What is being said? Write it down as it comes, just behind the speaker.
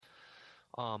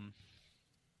Um,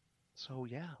 so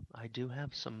yeah, I do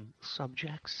have some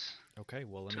subjects Okay,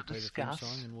 well, let me to play the theme song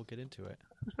discuss. and we'll get into it.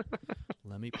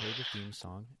 Let me play the theme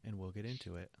song and we'll get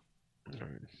into it.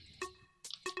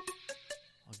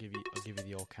 I'll give you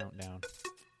the old countdown.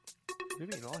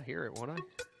 Maybe I'll hear it, won't I?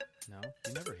 No,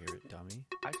 you never hear it, dummy.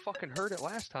 I fucking heard it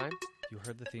last time. You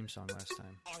heard the theme song last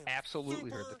time.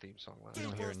 Absolutely heard the theme song last You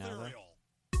don't time. hear it now, though?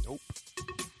 Nope.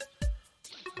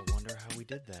 I wonder how we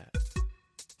did that.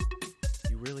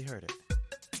 You really heard it?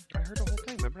 I heard the whole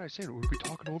thing. Remember I said, would we be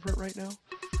talking over it right now?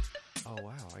 Oh,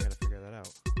 wow, I gotta figure that out.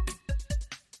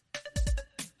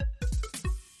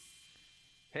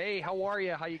 Hey, how are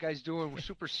you? How you guys doing? We're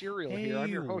Super Serial Hey, here.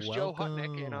 I'm your host, Joe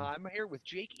Hutnick, and welcome. I'm here with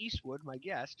Jake Eastwood, my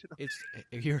guest. It's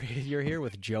you're here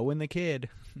with Joe and the kid.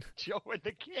 Joe and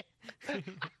the kid.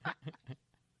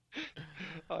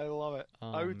 I love it.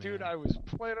 Oh, Dude, man. I was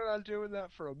planning on doing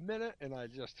that for a minute, and I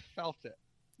just felt it.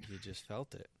 You just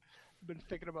felt it. I've been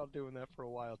thinking about doing that for a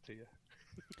while to you.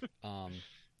 Um,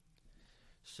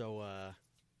 so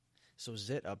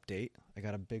zit update. I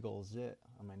got a big old zit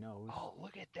on my nose. Oh,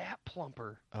 look at that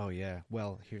plumper. Oh yeah.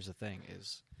 Well, here's the thing: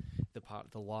 is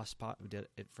the Lost Pot did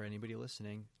it for anybody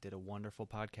listening. Did a wonderful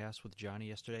podcast with Johnny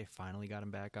yesterday. Finally got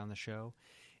him back on the show,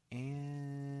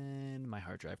 and my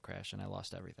hard drive crashed and I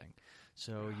lost everything.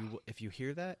 So if you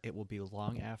hear that, it will be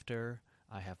long after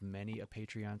I have many a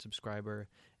Patreon subscriber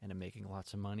and I'm making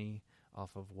lots of money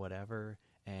off of whatever,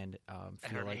 and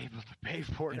feel like able to pay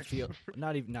for and it. feel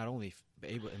not only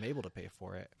am able to pay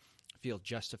for it, feel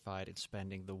justified in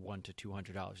spending the $100 to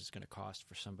 $200 it's going to cost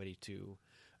for somebody to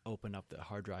open up the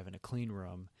hard drive in a clean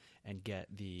room and get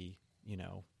the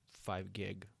 5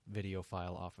 gig video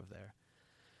file off of there.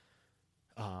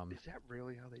 Is that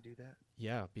really how they do that?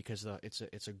 Yeah, because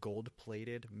it's a gold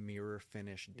plated mirror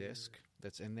finish disc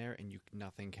that's in there, and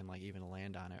nothing can like even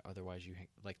land on it. Otherwise,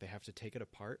 they have to take it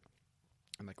apart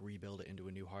and like rebuild it into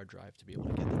a new hard drive to be able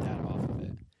to get the data off of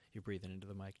it. You're breathing into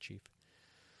the mic, Chief.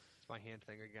 It's my hand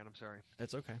thing again. I'm sorry.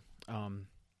 That's okay.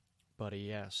 But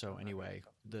yeah. So anyway,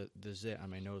 the zit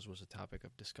on my nose was a topic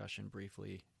of discussion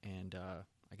briefly, and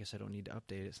I guess I don't need to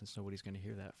update it since nobody's going to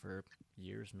hear that for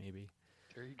years, maybe.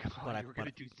 There you go. But you were going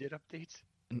to do zit updates?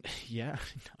 Yeah,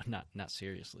 not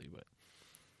seriously, but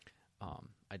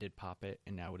I did pop it,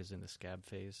 and now it is in the scab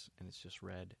phase, and it's just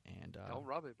red. And Don't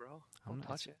rub it, bro. Don't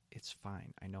touch it. It's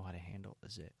fine. I know how to handle a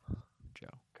zit, Joe.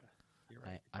 Okay. You're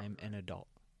right. I am an adult.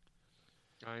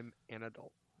 I'm an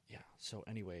adult. Yeah. So,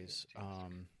 anyways,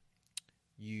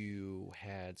 you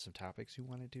had some topics you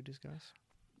wanted to discuss?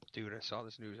 Dude, I saw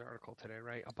this news article today,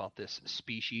 right, about this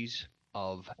species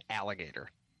of alligator.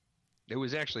 It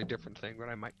was actually a different thing, but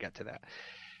I might get to that.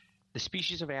 The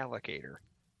species of alligator,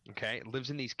 okay, it lives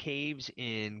in these caves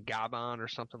in Gabon or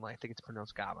something like. I think it's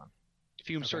pronounced Gabon.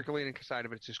 Fumes circulating inside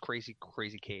of it. It's this crazy,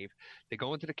 crazy cave. They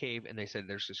go into the cave and they said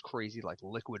there's this crazy like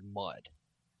liquid mud.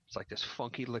 It's like this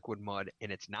funky liquid mud,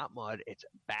 and it's not mud. It's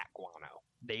bat guano.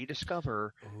 They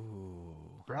discover, Ooh.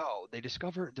 bro. They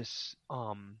discover this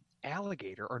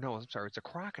alligator, or no, I'm sorry, it's a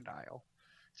crocodile.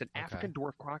 It's an African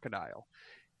dwarf crocodile,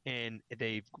 and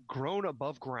they've grown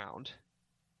above ground,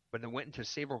 but they went into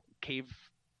several cave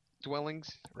dwellings.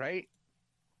 Right,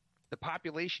 the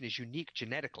population is unique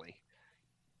genetically.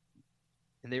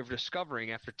 And they were discovering,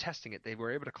 after testing it, they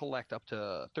were able to collect up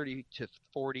to 30 to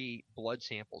 40 blood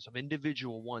samples of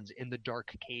individual ones in the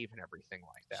dark cave and everything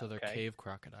like that. So they're cave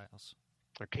crocodiles.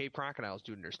 They're cave crocodiles,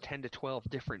 dude. And there's 10 to 12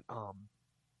 different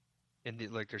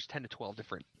there's 10 to 12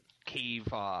 different cave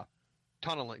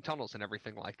tunnels and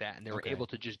everything like that. And they were able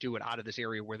to just do it out of this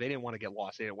area where they didn't want to get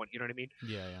lost. They didn't want, you know what I mean?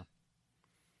 Yeah.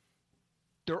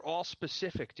 They're all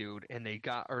specific, dude, and they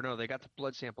got the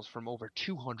blood samples from over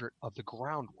 200 of the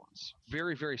ground ones.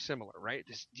 Very, very similar, right?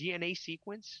 This DNA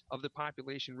sequence of the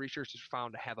population, researchers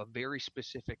found to have a very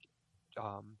specific,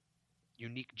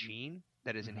 unique gene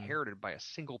that is inherited by a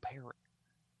single parent.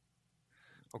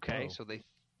 Okay, so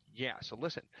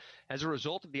listen. As a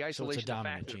result of the isolation, so it's a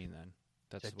dominant gene then.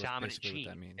 That's a dominant gene.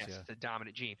 What that means. Yes, it's a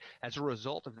dominant gene. As a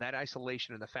result of that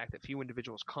isolation and the fact that few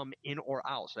individuals come in or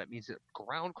out, so that means that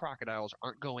ground crocodiles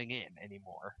aren't going in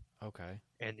anymore. Okay.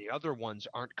 And the other ones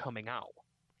aren't coming out.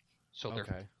 So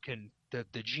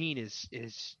the gene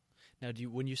is Now,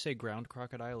 when you say ground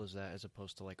crocodile, is that as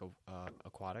opposed to like a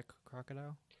aquatic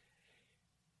crocodile?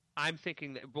 I'm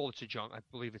thinking that it's a jungle. I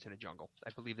believe it's in a jungle. I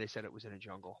believe they said it was in a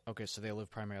jungle. Okay, so they live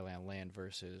primarily on land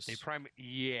versus I'm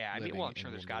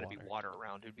sure there's got to be water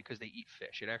around, dude, because they eat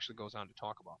fish. It actually goes on to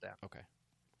talk about that. Okay.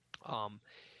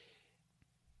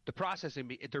 The process,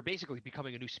 they're basically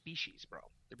becoming a new species, bro.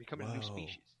 They're becoming a new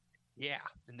species. Yeah,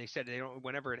 and they said they don't.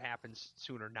 Whenever it happens,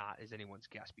 soon or not, is anyone's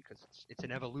guess, because it's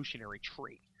an evolutionary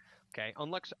trait. Okay,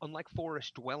 unlike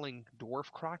forest-dwelling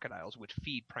dwarf crocodiles, which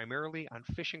feed primarily on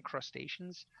fish and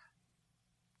crustaceans,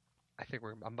 I think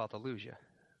I'm about to lose you.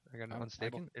 I got an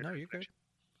unstable No, internet you're good. connection.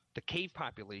 The cave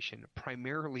population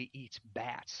primarily eats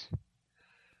bats.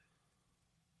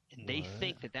 And they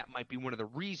think What? that might be one of the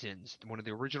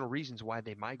original reasons why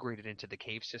they migrated into the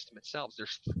cave system itself.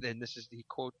 And this is the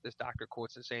quote, this doctor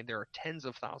quotes as saying there are tens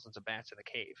of thousands of bats in the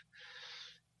cave.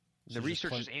 And So the just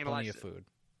researchers analyzed plenty of food.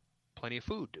 Plenty of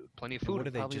food, dude. Plenty of And food. what do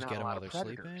And they probably just not get a them lot while of they're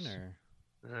predators. sleeping, or?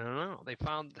 I don't know. They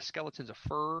found the skeletons of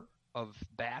fur of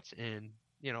bats, and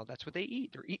that's what they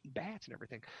eat. They're eating bats and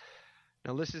everything.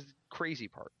 Now this is the crazy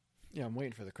part. Yeah, I'm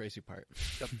waiting for the crazy part.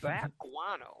 The bat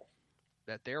guano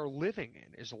that they're living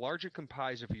in is largely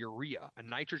comprised of urea, a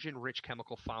nitrogen-rich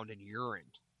chemical found in urine.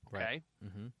 Okay? Right.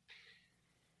 Mm-hmm.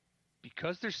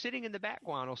 Because they're sitting in the bat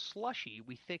guano slushy,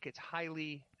 we think it's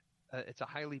a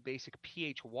highly basic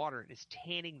pH water and is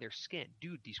tanning their skin.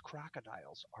 Dude, these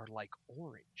crocodiles are like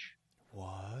orange.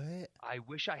 What? I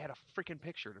wish I had a freaking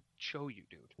picture to show you,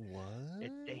 dude. What?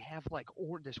 They have like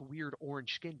this weird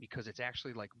orange skin because it's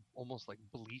actually like almost like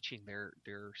bleaching their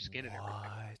skin and everything.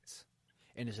 What?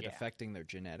 And is it affecting their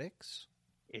genetics?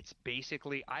 It's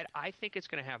basically, I think it's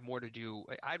going to have more to do.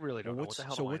 I really don't know what the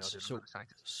hell do I know. There's no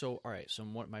scientist. So, all right. So,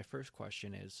 my first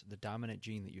question is the dominant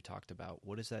gene that you talked about.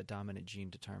 What does that dominant gene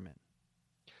determine?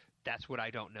 That's what I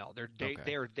don't know.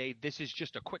 Okay. This is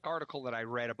just a quick article that I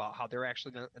read about how they're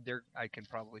actually I can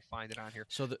probably find it on here.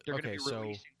 So they're going to be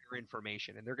releasing their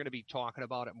information, and they're going to be talking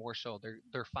about it more so.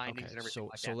 Their findings and everything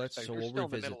like that. So we'll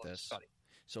revisit this.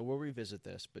 So we'll revisit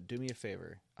this, but do me a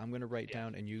favor. I'm going to write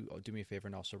down, and you do me a favor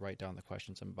and also write down the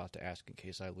questions I'm about to ask in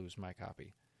case I lose my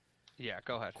copy. Yeah,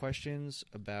 go ahead. Questions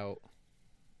about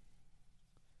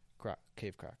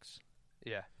cave crocs.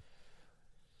 Yeah.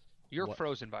 You're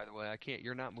frozen, by the way. I can't.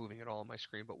 You're not moving at all on my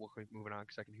screen, but we'll keep moving on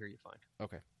because I can hear you fine.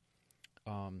 Okay.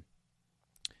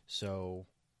 So,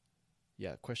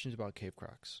 yeah, questions about cave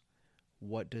crocs.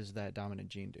 What does that dominant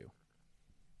gene do?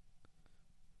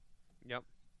 Yep.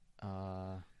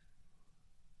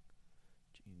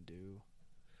 Gene do.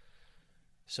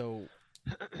 So,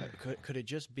 could it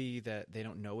just be that they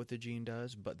don't know what the gene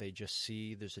does, but they just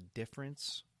see there's a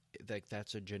difference? Like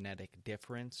that's a genetic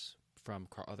difference from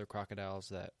other crocodiles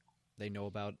that they know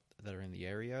about that are in the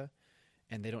area,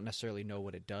 and they don't necessarily know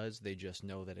what it does. They just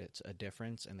know that it's a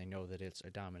difference, and they know that it's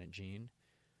a dominant gene.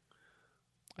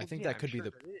 I think that could be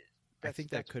the. I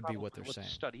think that could be what they're saying.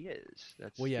 The study is.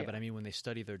 But I mean, when they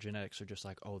study their genetics, they're just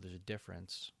like, oh, there's a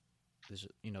difference. There's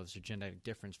a genetic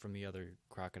difference from the other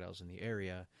crocodiles in the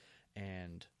area,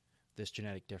 and this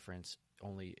genetic difference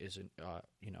only isn't.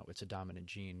 It's a dominant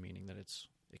gene, meaning that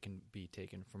it can be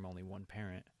taken from only one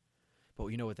parent. But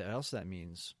you know what else that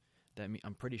means?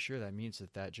 I'm pretty sure that means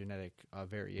that genetic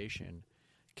variation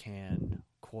can,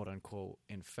 quote unquote,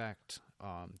 infect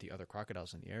the other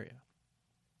crocodiles in the area.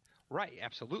 Right,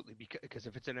 absolutely. Because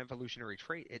if it's an evolutionary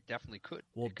trait, it definitely could.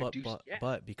 Well,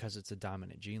 but because it's a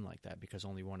dominant gene like that, because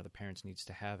only one of the parents needs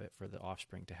to have it for the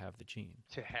offspring to have the gene.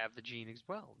 To have the gene as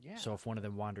well, yeah. So if one of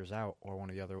them wanders out, or one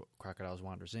of the other crocodiles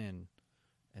wanders in,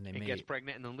 and it gets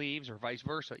pregnant and then leaves, or vice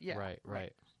versa, yeah.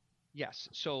 Right. Yes.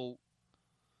 So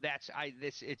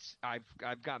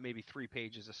I've got maybe 3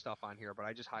 pages of stuff on here, but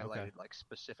I just highlighted like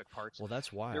specific parts. Well,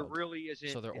 that's wild. There really isn't.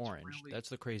 So they're orange. That's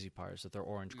the crazy part, is that they're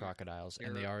orange crocodiles,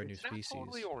 and they are a new species. They're not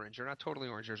totally orange. They're not totally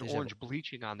orange. There's orange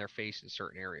bleaching on their face in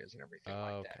certain areas and everything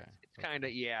like that. It's kind of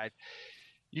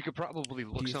You could probably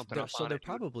look something up. So they're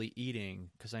probably eating,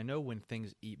 because I know when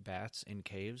things eat bats in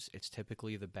caves, it's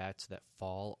typically the bats that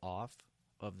fall off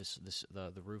of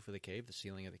the roof of the cave, the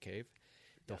ceiling of the cave.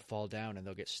 They'll fall down and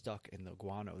they'll get stuck in the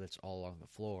guano that's all along the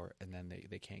floor, and then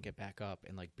they can't get back up,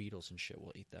 and like beetles and shit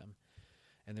will eat them.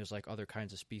 And there's like other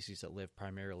kinds of species that live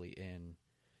primarily in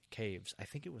caves. I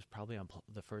think it was probably on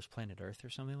the first planet Earth or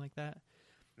something like that.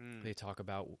 They talk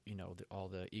about all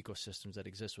the ecosystems that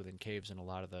exist within caves, and a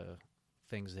lot of the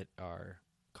things that are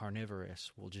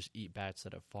carnivorous will just eat bats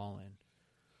that have fallen.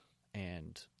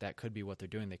 And that could be what they're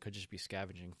doing. They could just be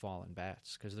scavenging fallen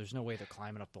bats, because there's no way they're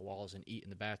climbing up the walls and eating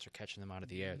the bats or catching them out of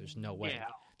the air. There's no way.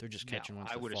 They're just catching ones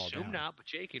that fall down. I would assume not, but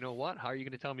Jake, you know what? How are you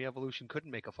going to tell me evolution couldn't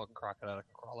make a fucking crocodile that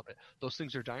can crawl up it? Those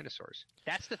things are dinosaurs.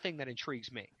 That's the thing that intrigues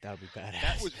me. That would be badass.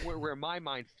 That was where my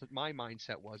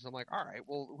mindset was. I'm like, all right,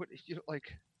 well,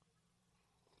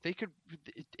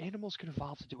 animals could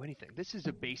evolve to do anything. This is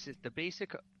the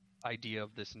basic idea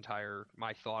of this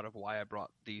my thought of why I brought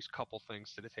these couple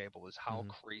things to the table is how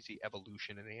crazy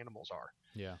evolution and animals are.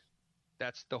 Yeah.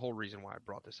 That's the whole reason why I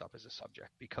brought this up as a subject,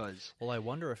 because... Well, I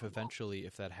wonder if eventually,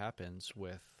 if that happens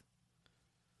with...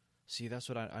 See, that's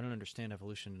what I don't understand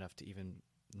evolution enough to even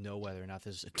know whether or not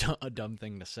this is a dumb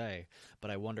thing to say,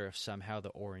 but I wonder if somehow the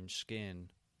orange skin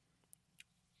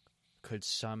could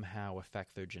somehow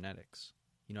affect their genetics.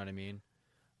 You know what I mean?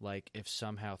 Like, if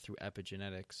somehow through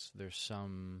epigenetics there's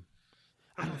some...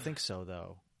 I don't think so,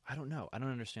 though. I don't know. I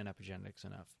don't understand epigenetics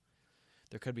enough.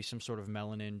 There could be some sort of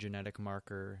melanin genetic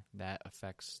marker that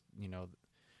affects, you know,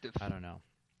 I don't know.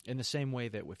 In the same way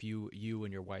that if you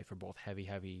and your wife are both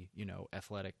heavy, you know,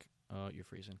 athletic... you're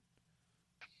freezing.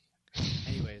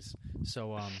 Anyways,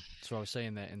 so I was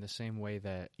saying that in the same way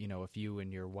that, you know, if you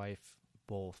and your wife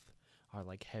both are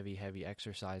like heavy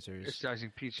exercisers,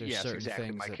 Exercising pizza. there's Yes, certain exactly.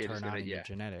 things My that kid turn is on gonna. in Yeah. your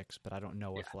genetics, but I don't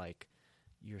know if Yeah. like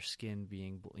your skin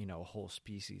being, you know, a whole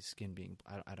species skin being,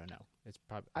 I don't know. It's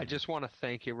probably. I just want to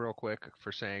thank you real quick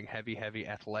for saying heavy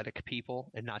athletic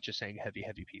people and not just saying heavy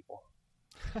people.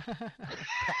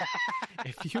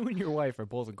 If you and your wife are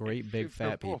both great big They're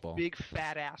fat both people, big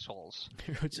fat assholes.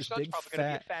 you're Your just son's big probably gonna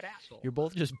be fat. a fat asshole. You're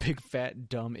both just big fat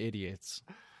dumb idiots.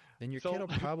 Then your So, kid will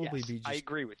probably yes, be just. I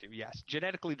agree with you. Yes,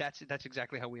 genetically, that's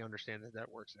exactly how we understand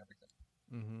that works and everything.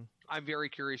 Mhm. I'm very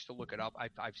curious to look it up.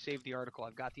 I've saved the article.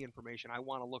 I've got the information. I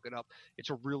want to look it up. It's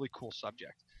a really cool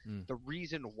subject. Mm. The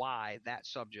reason why that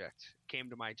subject came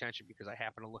to my attention because I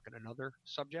happen to look at another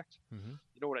subject. Mhm.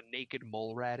 You know what a naked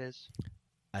mole rat is?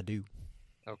 I do.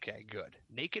 Okay, good.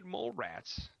 Naked mole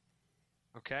rats.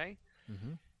 Okay.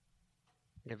 Mhm.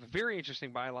 They have very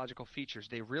interesting biological features.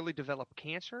 They really develop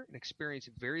cancer and experience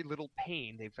very little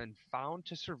pain. They've been found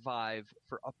to survive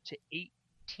for up to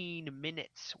 18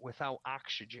 minutes without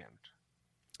oxygen.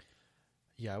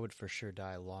 Yeah, I would for sure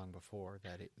die long before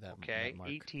that. Okay, that mark.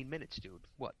 18 minutes, dude.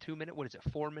 What, 2 minutes? What is it,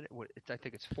 4 minutes? I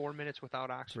think it's 4 minutes without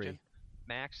oxygen. 3.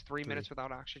 Max 3 3. minutes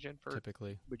without oxygen for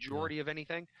Typically. majority of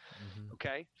anything. Mhm.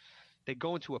 Okay, they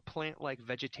go into a plant-like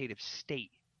vegetative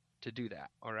state to do that.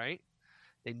 All right,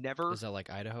 they never. Is that like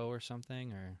Idaho or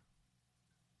something, or?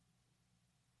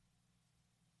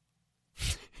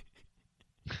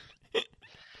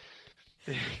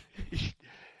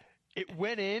 It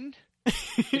went in,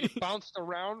 it bounced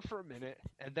around for a minute,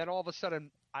 and then all of a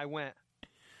sudden I went,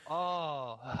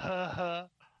 oh,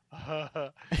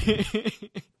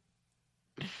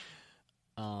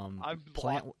 I'm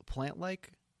plant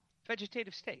like.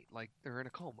 vegetative state, like they're in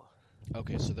a coma.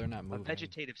 Okay, so they're not A moving.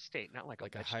 vegetative state, not like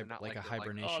Like a a vegetable, not like a they're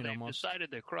hibernation they've almost?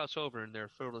 decided to cross over and their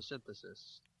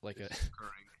photosynthesis Like a. is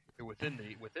occurring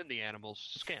within the animal's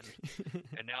skin,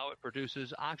 and now it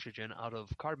produces oxygen out of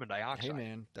carbon dioxide. Hey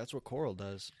man, that's what coral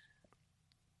does.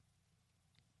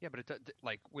 Yeah, but it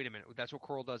like wait a minute, that's what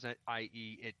coral does.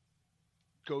 I.e., it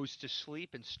goes to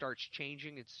sleep and starts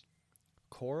changing its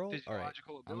Coral. All right.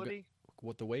 physiological ability.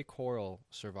 What the way coral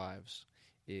survives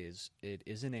is it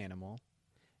is an animal,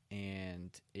 and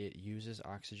it uses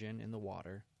oxygen in the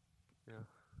water. Yeah.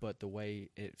 But the way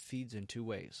it feeds in 2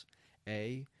 ways.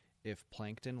 A, if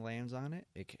plankton lands on it,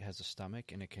 it has a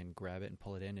stomach and it can grab it and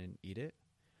pull it in and eat it.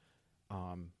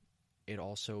 It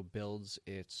also builds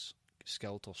its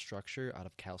skeletal structure out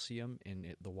of calcium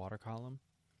in the water column,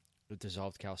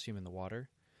 dissolved calcium in the water.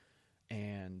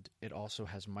 And it also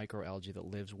has microalgae that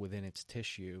lives within its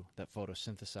tissue that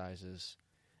photosynthesizes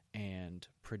and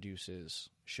produces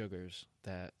sugars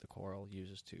that the coral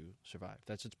uses to survive.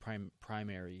 That's its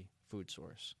primary food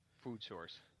source. Food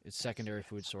source. Its secondary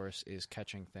food source is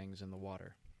catching things in the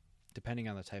water. Depending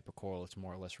on the type of coral, it's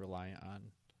more or less reliant on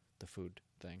the food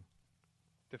thing.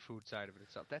 The food side of it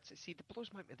itself. That blows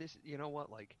my. This, you know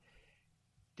what? Like,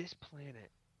 this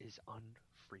planet is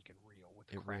unfreaking real with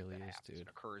the It crap really that is, happens dude. and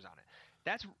occurs on it.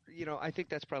 That's, I think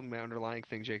that's probably my underlying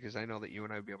thing, Jake, is I know that you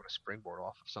and I would be able to springboard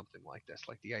off of something like this,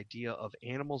 like the idea of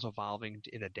animals evolving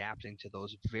and adapting to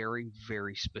those very,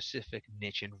 very specific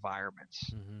niche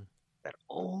environments Mm-hmm. that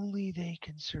only they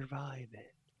can survive in.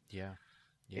 Yeah.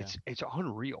 Yeah. It's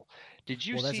unreal. Did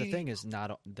you well, that's see? the thing is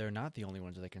they're not the only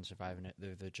ones that can survive in it.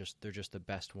 They're just the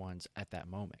best ones at that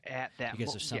moment. At that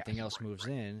Because if something yes, else right, moves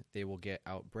right. in, they will get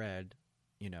outbred,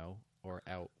 or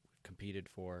out competed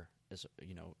for as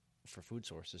for food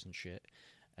sources and shit.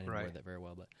 I didn't Right. word that very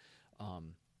well, but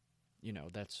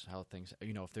that's how things.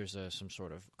 If there's some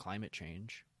sort of climate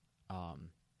change,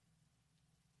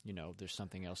 there's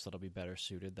something else that'll be better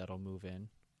suited that'll move in.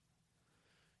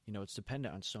 It's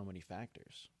dependent on so many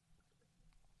factors.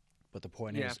 But the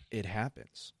point is, it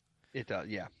happens. It does,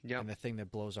 yeah. And the thing that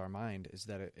blows our mind is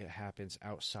that it happens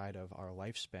outside of our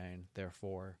lifespan.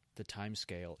 Therefore, the time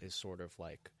scale is sort of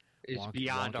like It's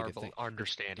beyond our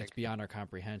understanding. It's beyond our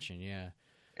comprehension. Yeah.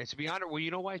 It's beyond. Well,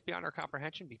 you know why it's beyond our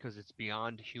comprehension? Because it's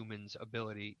beyond humans'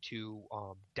 ability to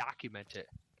document it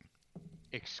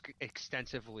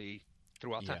extensively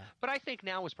throughout time. Yeah. But I think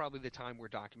now is probably the time where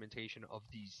documentation of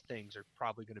these things are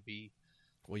probably going to be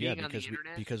Well, yeah, being on the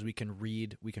internet. because we can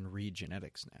read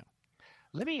genetics now.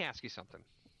 Let me ask you something.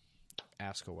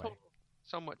 Ask away.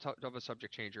 Somewhat of a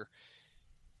subject changer.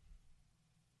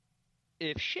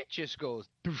 If shit just goes,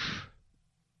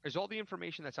 there's all the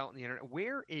information that's out on the internet.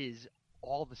 Where is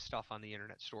all the stuff on the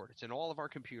internet stored? It's in all of our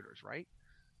computers, right?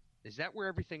 Is that where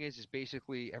everything is? Is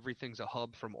basically everything's a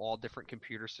hub from all different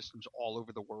computer systems all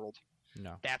over the world?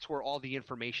 No. That's where all the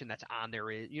information that's on there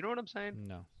is. You know what I'm saying?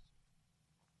 No.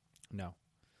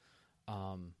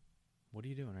 What are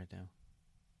you doing right now?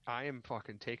 I am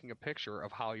fucking taking a picture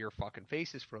of how your fucking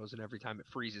face is frozen every time it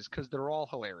freezes because they're all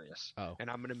hilarious. Oh. And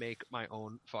I'm going to make my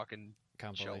own fucking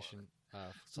Compilation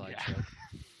slideshow.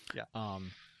 Yeah. Yeah.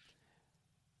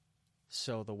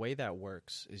 So the way that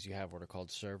works is you have what are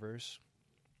called servers.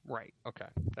 Right. Okay.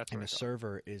 That's and what a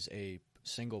server is a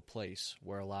single place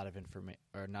where a lot of information,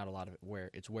 or not a lot of it, where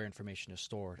information is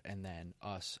stored, and then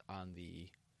us on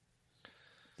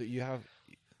you have.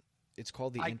 It's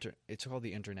called it's called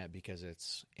the internet because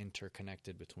it's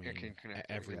interconnected between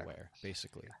everywhere, exactly.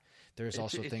 Basically. There's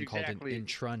also a thing called an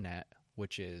intranet,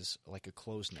 which is like a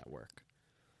closed network.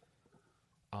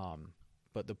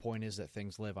 But the point is that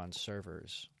things live on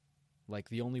servers. Like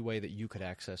the only way that you could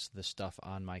access the stuff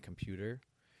on my computer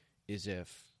is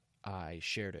if I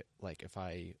shared it. Like if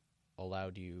I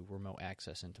allowed you remote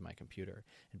access into my computer.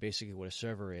 And basically what a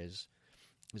server is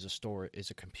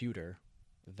a computer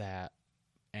that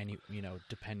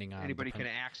depending on anybody can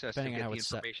access depending to on get how the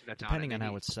information that's depending on on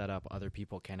how it's set up, other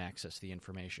people can access the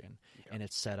information. Yeah. And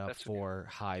it's set up for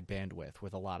high bandwidth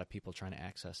with a lot of people trying to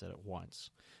access it at once.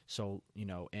 So,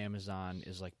 Amazon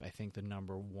is like I think the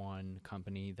number one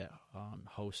company that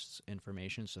hosts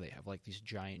information. So they have like these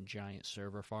giant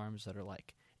server farms that are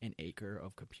like an acre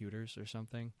of computers or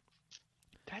something.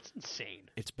 That's insane.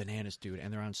 It's bananas, dude,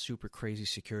 and they're on super crazy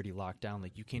security lockdown.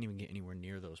 Like you can't even get anywhere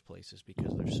near those places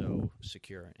because they're so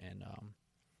secure and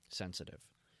sensitive.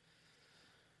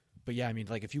 But yeah, I mean,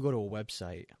 like if you go to a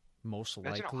website, most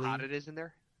Imagine likely how hot it is in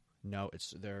there. No,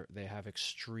 they have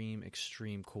extreme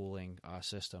cooling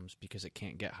systems because it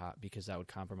can't get hot because that would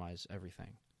compromise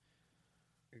everything.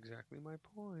 Exactly my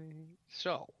point.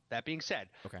 So, that being said,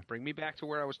 okay, bring me back to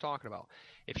where I was talking about.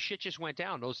 If shit just went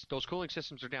down, those cooling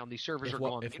systems are down, these servers are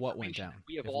gone. If what went down?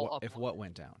 If what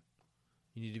went down?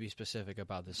 You need to be specific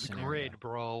about this scenario. The grid,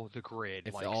 bro. The grid.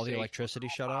 If all the electricity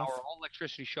shut off? All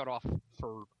electricity shut off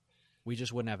for... We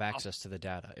just wouldn't have access to the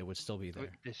data. It would still be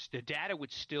there. The data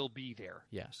would still be there.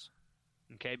 Yes.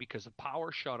 Okay, because the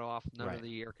power shut off, none of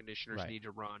the air conditioners need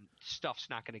to run. Stuff's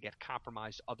not going to get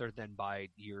compromised other than by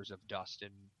years of dust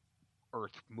and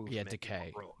earth movement. Yeah,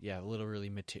 decay. Yeah,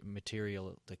 literally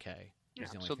material decay. Yeah,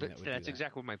 so that's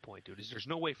exactly my point, dude. Is there's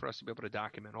no way for us to be able to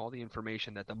document all the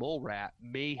information that the mole rat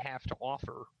may have to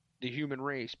offer the human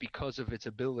race because of its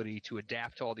ability to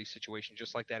adapt to all these situations,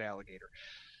 just like that alligator.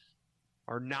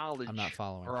 Our knowledge. I'm not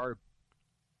following.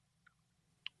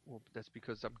 Well, that's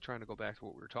because I'm trying to go back to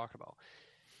what we were talking about.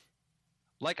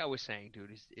 Like I was saying,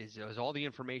 dude, is all the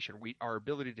information, our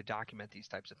ability to document these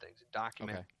types of things,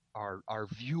 document our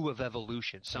view of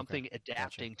evolution, something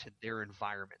adapting to their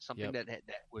environment, something that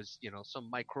was,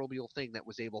 some microbial thing that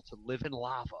was able to live in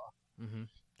lava. Mm-hmm.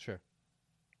 Sure.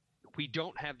 We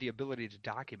don't have the ability to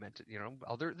document it,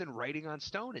 other than writing on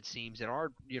stone, it seems, in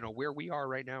our, where we are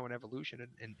right now in evolution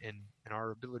and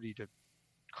our ability to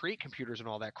create computers and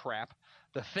all that crap.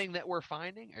 The thing that we're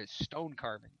finding is stone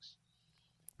carvings.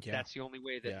 Yeah. That's the only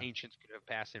way that ancients could have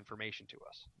passed information to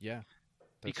us. Yeah.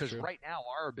 Because true. Right now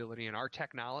our ability and our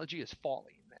technology is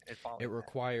falling. It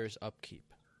requires upkeep.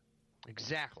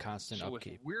 Exactly. Constant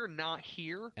upkeep. If we're not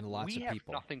here, and lots we of have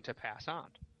people. Nothing to pass on.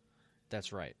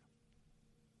 That's right.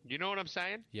 You know what I'm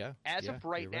saying? Yeah. As of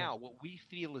right now, what we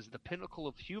feel is the pinnacle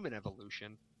of human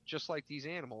evolution, just like these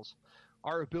animals,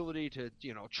 our ability to,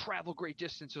 travel great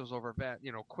distances over,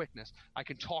 quickness. I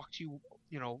can talk to you,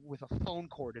 with a phone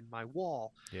cord in my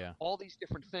wall. Yeah. All these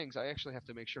different things. I actually have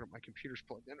to make sure that my computer's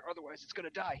plugged in, otherwise it's going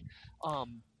to die.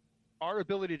 Our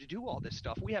ability to do all this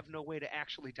stuff, we have no way to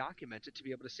actually document it to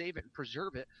be able to save it and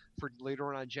preserve it for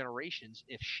later on generations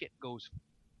if shit goes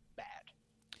bad.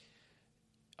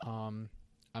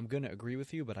 I'm going to agree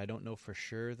with you, but I don't know for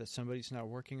sure that somebody's not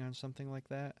working on something like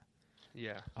that.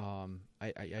 Yeah. I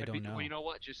don't know. Well, you know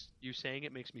what? Just you saying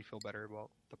it makes me feel better about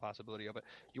the possibility of it.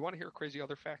 You want to hear a crazy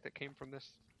other fact that came from this?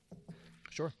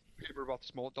 Sure. About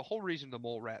this mole. The whole reason the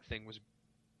mole rat thing was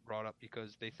brought up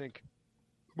because they think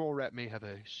the mole rat may have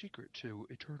a secret to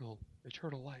eternal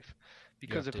life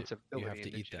because of its ability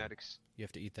in the genetics. You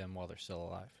have to eat them while they're still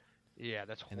alive. Yeah,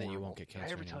 that's horrible. And then you won't get cancer Did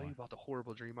I ever anymore. tell you about the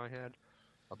horrible dream I had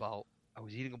about I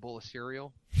was eating a bowl of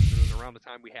cereal. It was around the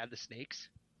time we had the snakes.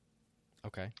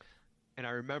 Okay. And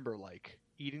I remember,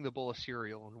 eating the bowl of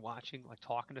cereal and watching, like,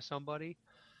 talking to somebody,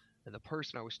 and the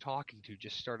person I was talking to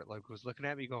just started, like, was looking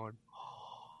at me going,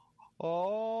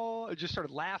 oh, I just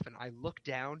started laughing. I looked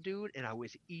down, dude, and I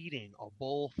was eating a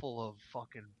bowl full of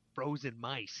fucking frozen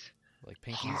mice. Like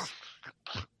pinkies?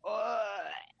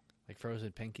 Like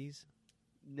frozen pinkies?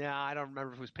 Nah, I don't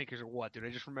remember if it was pinkies or what, dude. I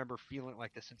just remember feeling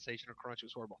like the sensation of crunch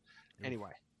was horrible. Oof.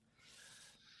 Anyway,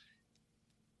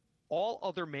 all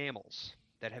other mammals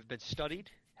that have been studied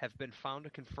have been found to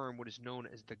confirm what is known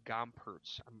as the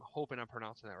Gompertz. I'm hoping I'm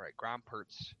pronouncing that right.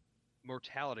 Gompertz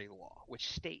mortality law,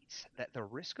 which states that the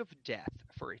risk of death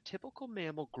for a typical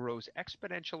mammal grows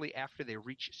exponentially after they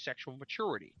reach sexual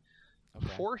maturity. Okay.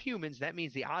 For humans, that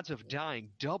means the odds of dying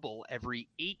double every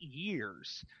 8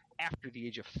 years after the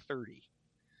age of 30.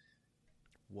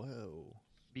 Whoa.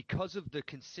 Because of the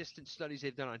consistent studies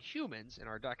they've done on humans and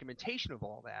our documentation of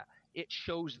all that, it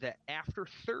shows that after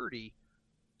 30,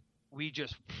 we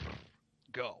just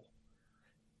go.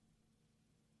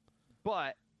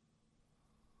 But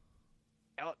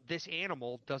this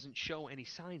animal doesn't show any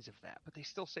signs of that. But they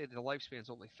still say that the lifespan is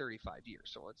only 35 years.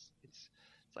 So it's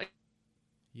like...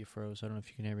 You froze. I don't know if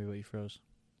you can hear me, but you froze.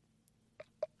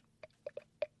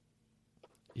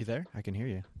 You there? I can hear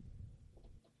you.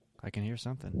 I can hear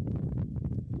something.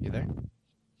 You there?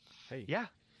 Hey. Yeah.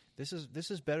 This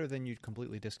is better than you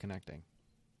completely disconnecting.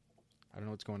 I don't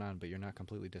know what's going on, but you're not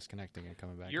completely disconnecting and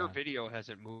coming back. Your video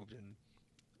hasn't moved in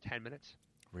 10 minutes.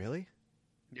 Really?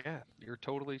 Yeah, you're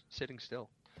totally sitting still.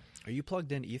 Are you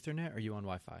plugged in Ethernet or are you on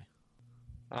Wi-Fi?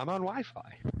 I'm on Wi-Fi.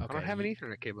 Okay, I don't have an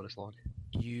Ethernet cable this long.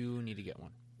 You need to get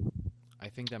one. I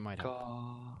think that might help.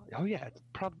 Oh yeah,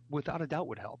 without a doubt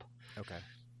would help. Okay.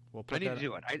 Well, I need to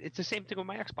do it. It's the same thing with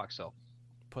my Xbox, though.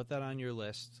 Put that on your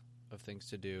list of things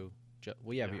to do.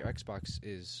 Well, yeah, but your Xbox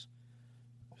is,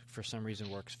 for some reason,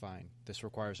 works fine. This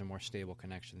requires a more stable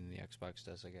connection than the Xbox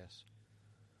does, I guess.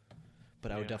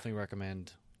 But I would definitely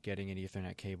recommend getting an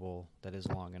Ethernet cable that is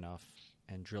long enough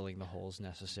and drilling the holes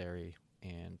necessary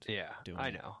and doing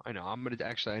I know. I'm gonna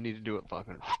I need to do it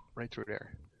fucking right through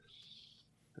there.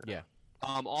 Yeah.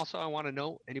 Also, I want to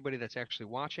note, anybody that's actually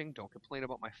watching, don't complain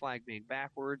about my flag being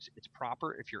backwards. It's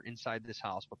proper if you're inside this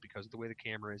house, but because of the way the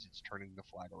camera is, it's turning the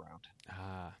flag around.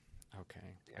 Ah,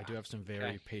 okay. Yeah. I do have some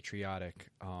very patriotic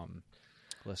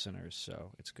listeners,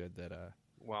 so it's good that...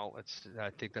 Well, I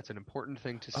think that's an important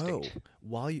thing to state. Oh,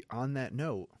 while you on that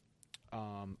note,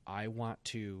 I want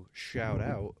to shout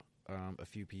out a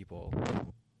few people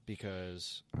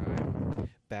because I'm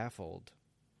baffled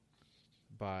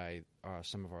by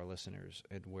some of our listeners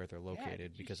and where they're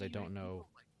located because I don't know.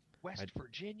 Like West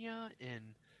Virginia and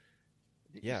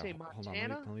did you say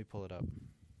Montana? Hold on, let me pull it up.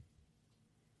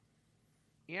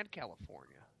 And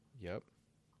California. Yep.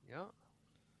 Yeah.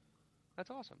 That's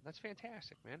awesome. That's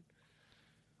fantastic, man.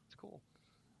 It's cool.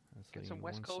 Get some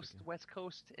West Coast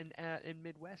and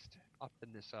Midwest up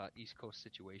in this East Coast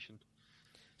situation.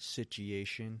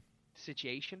 Situation.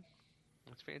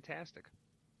 That's fantastic.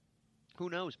 Who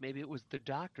knows? Maybe it was the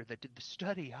doctor that did the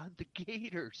study on the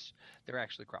gators. They're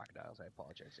actually crocodiles. I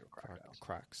apologize. They were crocodiles.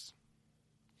 Crocs.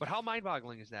 But how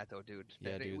mind-boggling is that, though, dude?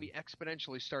 Yeah, that dude. We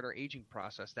exponentially start our aging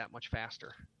process that much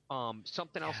faster.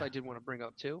 Something else I did want to bring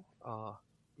up, too.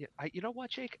 You know what,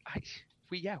 Jake?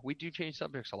 We do change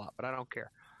subjects a lot, but I don't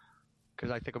care. Because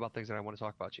I think about things that I want to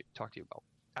talk to you about.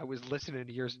 I was listening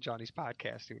to yours and Johnny's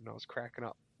podcast, dude, and I was cracking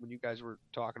up when you guys were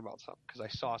talking about something. Because I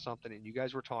saw something, and you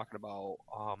guys were talking about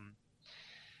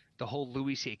the whole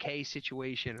Louis C.K.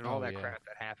 situation and all that crap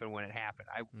that happened when it happened.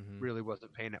 I really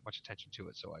wasn't paying that much attention to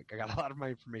it, so I got a lot of my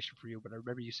information from you. But I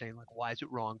remember you saying, like, why is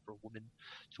it wrong for a woman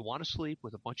to want to sleep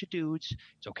with a bunch of dudes?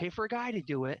 It's okay for a guy to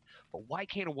do it, but why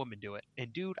can't a woman do it?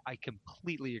 And, dude, I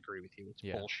completely agree with you. It's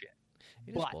bullshit.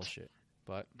 It is bullshit.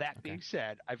 But that being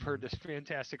said, I've heard this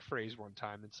fantastic phrase one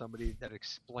time and somebody that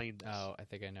explained this. Oh, I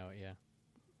think I know it, yeah.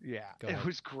 Yeah, it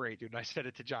was great, dude. And I said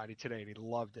it to Johnny today, and he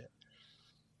loved it.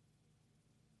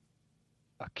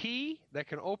 A key that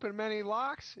can open many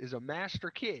locks is a master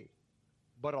key,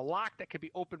 but a lock that can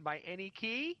be opened by any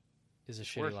key is a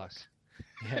shitty lock.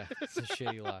 Yeah, it's a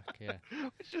shitty lock. Yeah,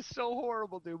 it's just so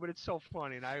horrible, dude. But it's so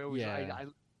funny, and I always,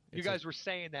 you guys were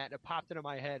saying that, and it popped into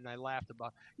my head, and I laughed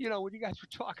about. When you guys were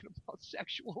talking about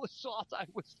sexual assault, I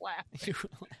was laughing. You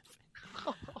were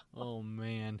laughing. Oh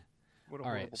man. What a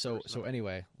All right. So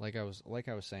anyway, like I was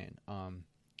saying,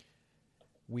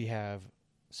 we have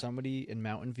somebody in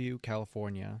Mountain View,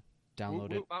 California,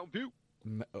 downloaded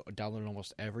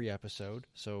almost every episode.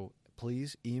 So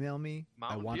please email me.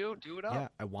 Mountain View, do it up. Yeah,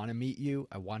 I want to meet you.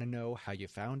 I want to know how you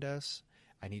found us.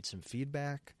 I need some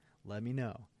feedback. Let me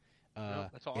know.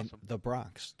 That's awesome. In the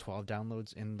Bronx, 12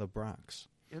 downloads in the Bronx.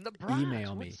 In the Bronx.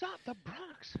 Email me. What's up, the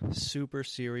Bronx?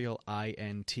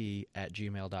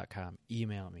 superserialint@gmail.com.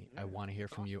 Email me. I want to hear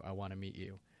from you. I want to meet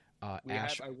you.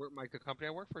 The company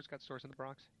I work for has got stores in the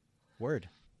Bronx. Word.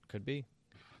 Could be.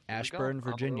 There we Ashburn, go. I'm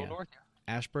a Virginia. little north.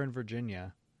 Ashburn,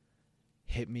 Virginia.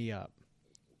 Hit me up.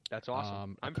 That's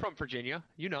awesome. I'm from Virginia.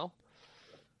 You know.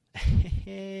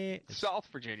 South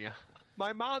Virginia.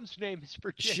 My mom's name is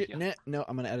Virginia. No,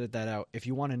 I'm going to edit that out. If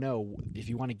you want to know, if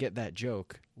you want to get that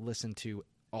joke, listen to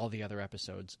all the other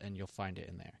episodes, and you'll find it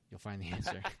in there. You'll find the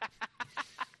answer.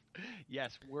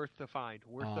 Yes, worth the find.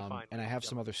 And I have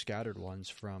some other scattered ones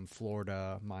from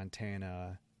Florida,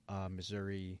 Montana,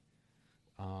 Missouri,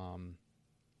 and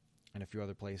a few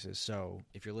other places. So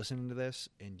if you're listening to this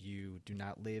and you do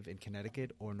not live in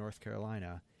Connecticut or North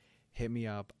Carolina, hit me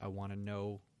up. I want to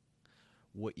know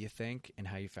what you think and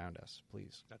how you found us,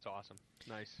 please. That's awesome.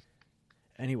 Nice.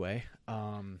 Anyway,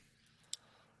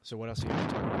 so what else are you going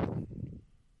to talk about?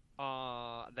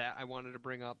 That I wanted to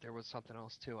bring up. There was something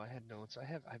else too. I had notes.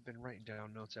 I've been writing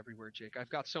down notes everywhere, Jake. I've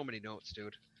got so many notes,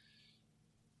 dude.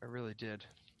 I really did.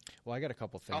 Well, I got a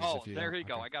couple things. Oh, there you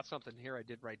go. I got something here I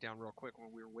did write down real quick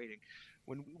when we were waiting.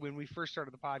 When we first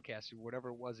started the podcast, whatever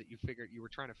it was that you were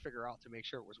trying to figure out to make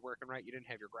sure it was working right, you didn't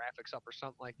have your graphics up or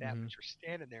something like that, but you're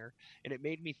standing there, and it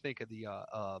made me think of the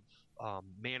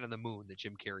Man on the Moon that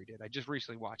Jim Carrey did. I just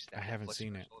recently watched that. I haven't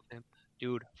seen it. Of him.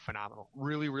 Dude, phenomenal.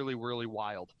 Really, really, really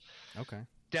wild. Okay.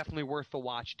 Definitely worth the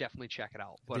watch. Definitely check it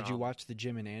out. But, did you watch the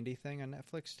Jim and Andy thing on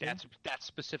Netflix too? That's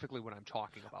specifically what I'm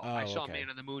talking about. Oh, I saw okay. Man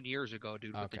on the Moon years ago,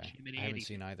 dude. But the Jim and Andy I haven't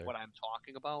seen either. What I'm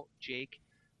talking about, Jake,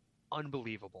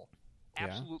 unbelievable. Yeah?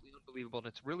 Absolutely unbelievable. And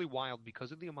it's really wild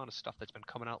because of the amount of stuff that's been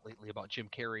coming out lately about Jim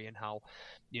Carrey and how,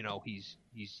 he's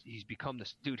become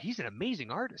this dude. He's an amazing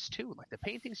artist too. Like the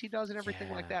paintings he does and everything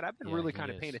like that. I've been really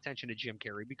kind of paying attention to Jim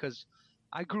Carrey because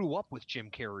I grew up with Jim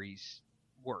Carrey's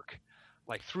work.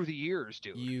 Like through the years,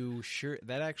 dude.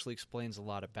 That actually explains a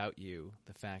lot about you.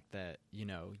 The fact that,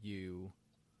 you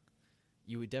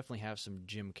would definitely have some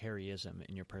Jim Carreyism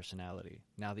in your personality.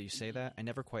 Now that you say that, I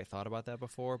never quite thought about that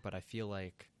before, but I feel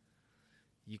like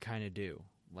you kind of do.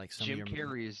 Like some Jim of your...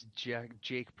 Carrey is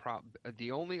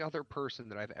the only other person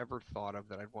that I've ever thought of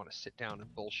that I'd want to sit down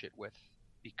and bullshit with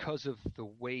because of the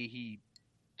way he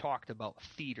talked about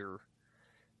theater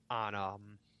on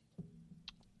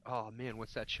oh man,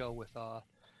 what's that show with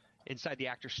Inside the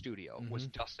Actors Studio? Was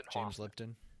Dustin Hoffman. James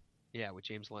Lipton. Yeah, with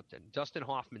James Lipton. Dustin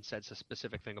Hoffman said a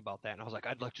specific thing about that, and I was like,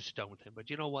 I'd like to sit down with him. But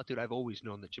you know what, dude? I've always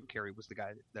known that Jim Carrey was the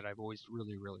guy that I've always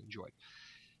really, really enjoyed.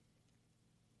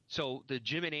 So the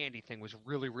Jim and Andy thing was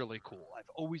really, really cool. I've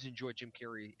always enjoyed Jim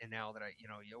Carrey, and now that you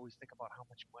always think about how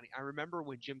much money. I remember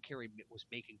when Jim Carrey was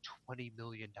making $20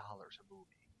 million a movie.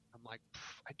 I'm like,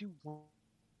 I do want.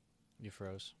 You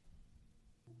froze.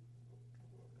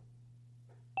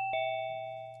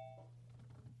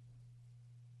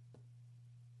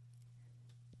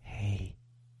 Hey.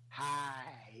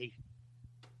 Hi.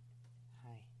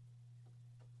 Hi.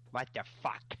 What the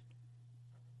fuck?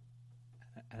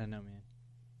 I don't know, man.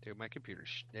 Dude, my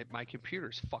computer's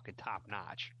fucking top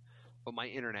notch, but my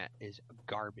internet is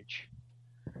garbage.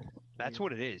 That's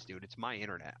what it is, dude. It's my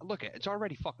internet. Look, it's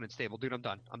already fucking unstable, dude. I'm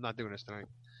done. I'm not doing this tonight.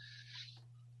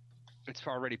 It's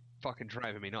already fucking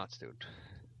driving me nuts, dude.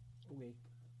 Okay.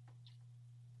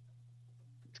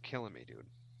 It's killing me, dude.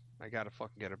 I gotta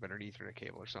fucking get a better Ethernet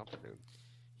cable or something, dude.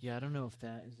 Yeah, I don't know if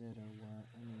that is it or what.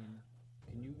 I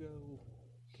mean,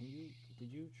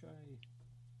 did you try...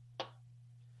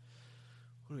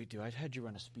 What do we do? I had you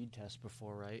run a speed test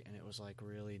before, right? And it was like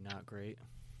really not great.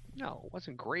 No, it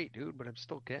wasn't great, dude, but I'm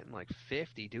still getting like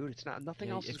 50, dude. It's not nothing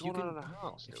else is going on in the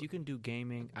house. If you can do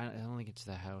gaming, I don't think it's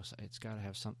the house. It's got to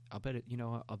have some. I'll bet it.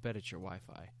 I'll bet it's your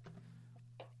Wi-Fi.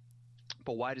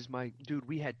 But why does dude?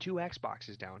 We had two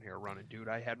Xboxes down here running, dude.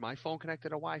 I had my phone connected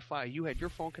to Wi-Fi. You had your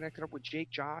phone connected up with Jake,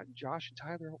 Josh, and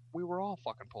Tyler. We were all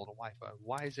fucking pulled to Wi-Fi.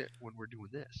 Why is it when we're doing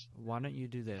this? Why don't you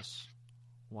do this?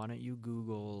 Why don't you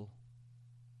Google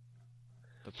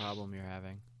the problem you're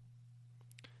having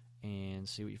and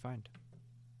see what you find?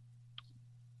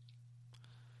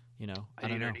 I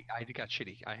don't know. I got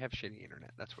shitty. I have shitty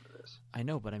internet. That's what it is. I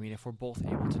know, but I mean, if we're both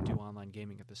able to do online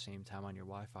gaming at the same time on your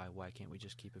Wi-Fi, why can't we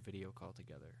just keep a video call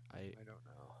together? I don't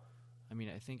know. I mean,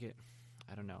 I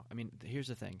don't know. I mean, here's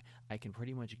the thing. I can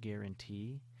pretty much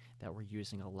guarantee that we're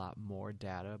using a lot more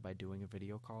data by doing a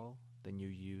video call than you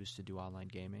use to do online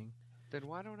gaming. Then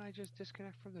why don't I just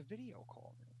disconnect from the video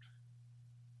call, dude?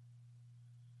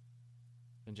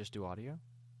 And just do audio?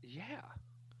 Yeah.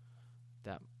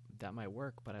 That might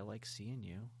work, but I like seeing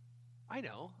you. I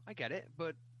know, I get it,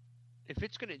 but if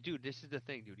it's gonna, dude, this is the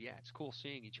thing, dude. Yeah, it's cool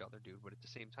seeing each other, dude. But at the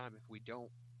same time, if we don't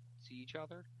see each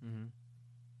other,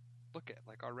 Look at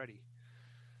like already.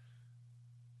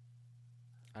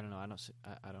 I don't know. I don't. See,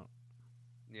 I don't.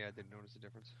 Yeah, I didn't notice the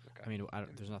difference. Okay. I mean,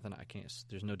 there's nothing I can't.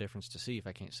 There's no difference to see if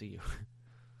I can't see you.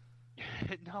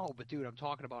 No, but dude, I'm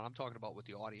talking about with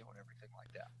the audio and everything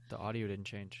like that. The audio didn't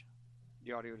change.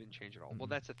 The audio didn't change at all. Mm-hmm. Well,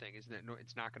 that's the thing, isn't it? No,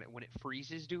 it's not gonna when it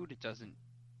freezes, dude. It doesn't.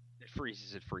 It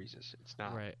freezes. It freezes. It's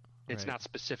not. Right. It's not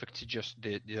specific to just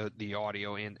the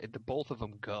audio and the both of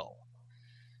them go.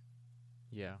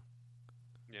 Yeah.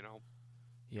 You know.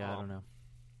 Yeah, I don't know.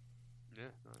 Yeah.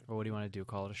 Well, what do you want to do?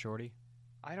 Call it a shorty?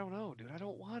 I don't know, dude. I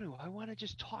don't want to. I want to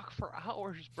just talk for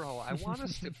hours, bro. I want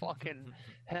us to fucking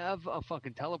have a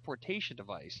fucking teleportation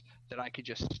device that I could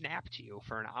just snap to you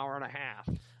for an hour and a half.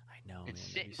 I know, and man,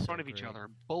 sit in front of each other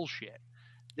and bullshit.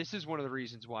 This is one of the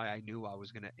reasons why I knew it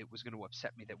was gonna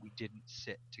upset me that we didn't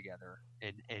sit together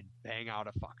and bang out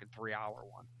a fucking 3-hour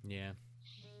one. Yeah.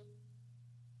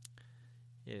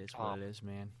 It is what it is,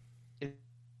 man.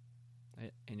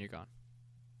 And you're gone.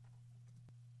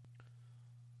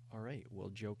 All right. Well,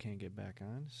 Joe can't get back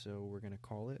on, so we're going to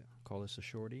call this a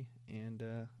shorty, and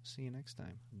see you next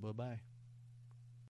time. Bye-bye.